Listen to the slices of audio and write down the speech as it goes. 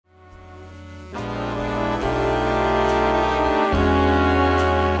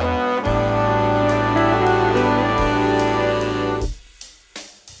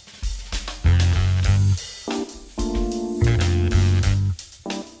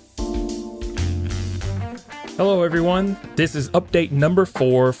Hello everyone, this is update number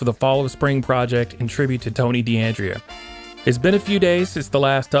 4 for the Fall of Spring project in tribute to Tony D'Andrea. It's been a few days since the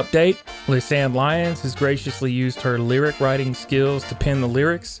last update. Lisanne Lyons has graciously used her lyric writing skills to pen the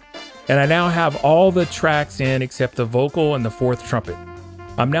lyrics, and I now have all the tracks in except the vocal and the 4th trumpet.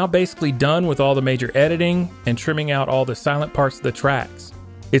 I'm now basically done with all the major editing and trimming out all the silent parts of the tracks.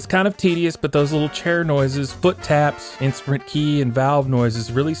 It's kind of tedious, but those little chair noises, foot taps, instrument key, and valve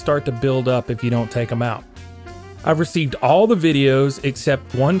noises really start to build up if you don't take them out. I've received all the videos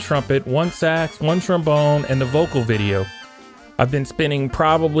except one trumpet, one sax, one trombone, and the vocal video. I've been spending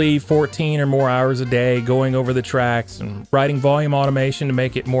probably 14 or more hours a day going over the tracks and writing volume automation to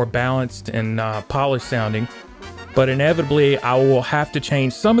make it more balanced and polished sounding. But inevitably, I will have to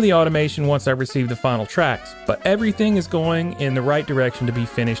change some of the automation once I receive the final tracks. But everything is going in the right direction to be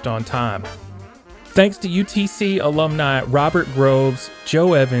finished on time. Thanks to UTC alumni Robert Groves,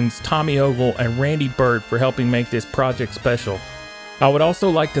 Joe Evans, Tommy Ogle, and Randy Bird for helping make this project special. I would also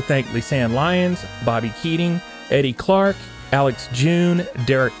like to thank Lisanne Lyons, Bobby Keating, Eddie Clark, Alex June,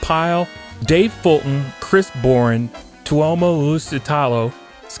 Derek Pyle, Dave Fulton, Chris Boren, Tuomo Lusitalo,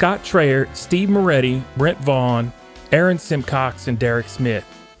 Scott Trayer, Steve Moretti, Brent Vaughn, Aaron Simcox, and Derek Smith.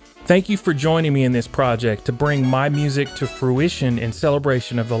 Thank you for joining me in this project to bring my music to fruition in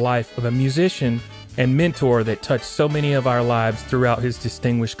celebration of the life of a musician and mentor that touched so many of our lives throughout his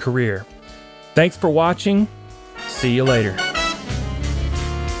distinguished career. Thanks for watching. See you later.